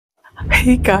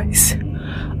Hey guys,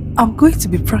 I'm going to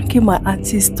be pranking my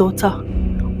auntie's daughter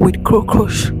with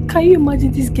cockroach. Can you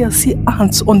imagine this girl see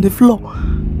ants on the floor?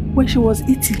 When she was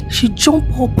eating, she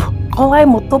jumped up,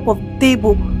 climb on top of the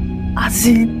table, as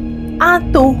in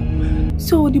ant oh.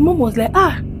 So the mom was like,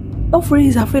 Offrey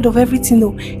is afraid of everything,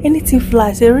 no. Anything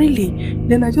flies. I said, really?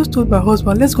 Then I just told my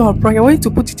husband, let's go and prank. I wanted to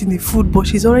put it in the food, but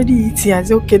she's already eating. I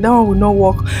said, okay, that one will not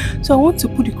work. So I want to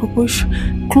put the cockroach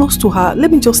close to her. Let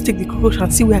me just take the cockroach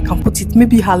and see where I can put it.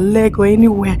 Maybe her leg or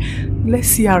anywhere. Let's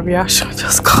see her reaction.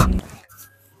 Just go.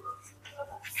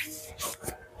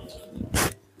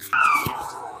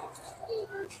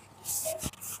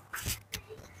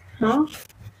 Huh?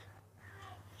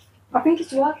 I think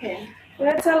it's working.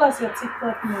 Yeah, tell us your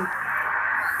TikTok name.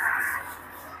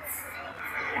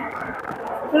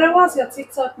 What's your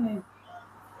TikTok name?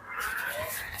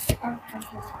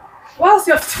 What's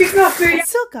your TikTok name?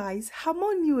 So guys,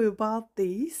 Hamon knew about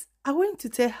this. I went to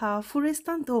tell her, Fure,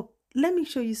 stand up. Let me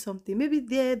show you something. Maybe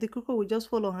there the cockroach will just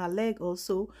fall on her leg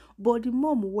also. But the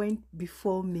mom went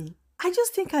before me. I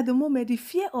just think at the moment the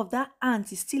fear of that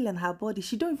ant is still in her body.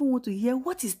 She don't even want to hear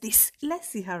what is this. Let's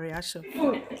see her reaction.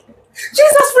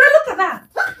 Jesus, Fure, look at that.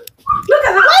 Look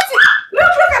at that. Look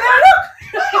at that. Look.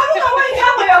 Look at what you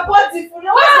have on your body.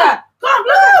 Fure. What's that? Come,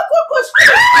 look at the cockroach.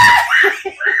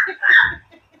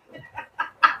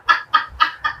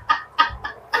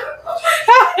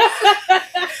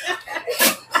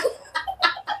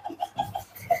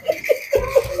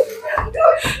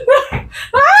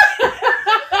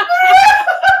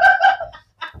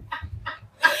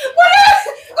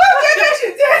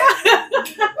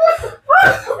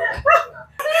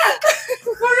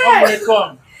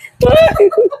 Come.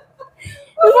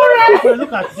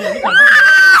 Look at this.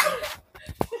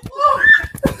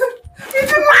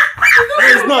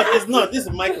 It's not. This is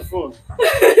a microphone.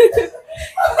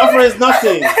 Offer is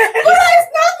nothing. It's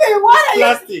nothing. What are you?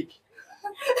 Plastic.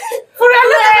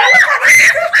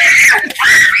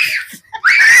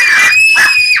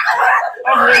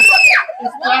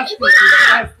 It's plastic. It's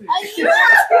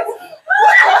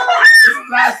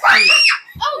plastic.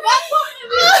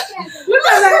 Look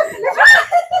at that.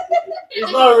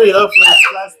 It's not real. Offer is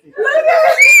plastic.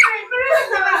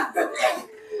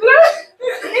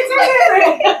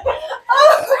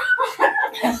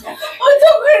 It's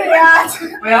okay.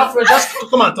 Wait, Alfred, just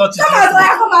come and touch it.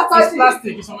 Come and touch It's it.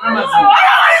 plastic. It's from Amazon. Come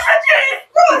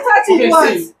and touch it. Okay, What?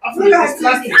 see. Alfred, it's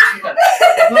plastic.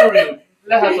 It's not real.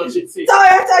 Let her touch it. See. Tell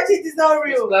her touch it. It's not It's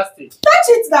real. plastic. Touch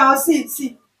it now.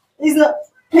 See. It's not.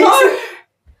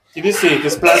 Did you see it?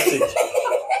 It's plastic.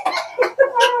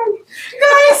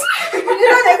 Guys,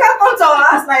 they can't come to our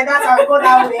house like that and go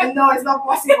that way. No, it's not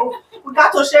possible. We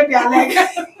got to shake their leg.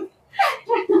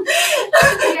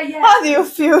 How do you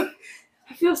feel?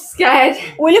 I feel scared.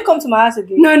 Will you come to my house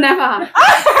again? No, never. We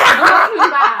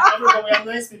are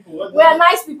nice people. We are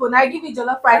nice people. Now I give you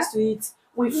jollof rice to eat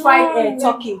with fried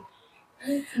turkey.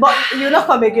 But you'll not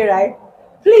come again, right?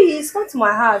 Please come to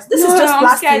my house. This is just I'm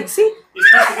plastic. scared. See? It's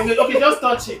plastic. Okay, just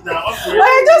touch it now.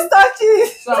 Why just touch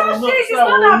it? So I will know. It's So I not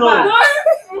will that know. bad.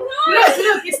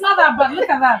 Look, it's not that bad. Look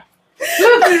at that.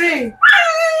 Look, Ring.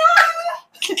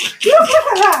 Look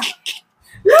at that.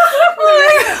 Look.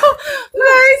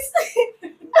 Guys.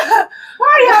 Why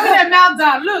are you having a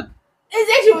meltdown? Look. Is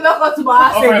it you will not come to my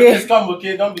house Alfred, again? please come,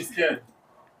 okay? Don't be scared.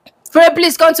 Fred,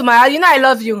 please come to my house. You know I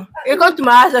love you. You come to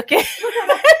my house, okay?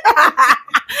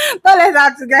 Don't let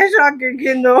that to get shocked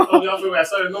again, no. Okay, Alfred, we are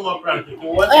sorry. No more prank. Okay?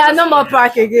 Oh, yeah, no more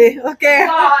prank again, okay?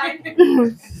 Bye.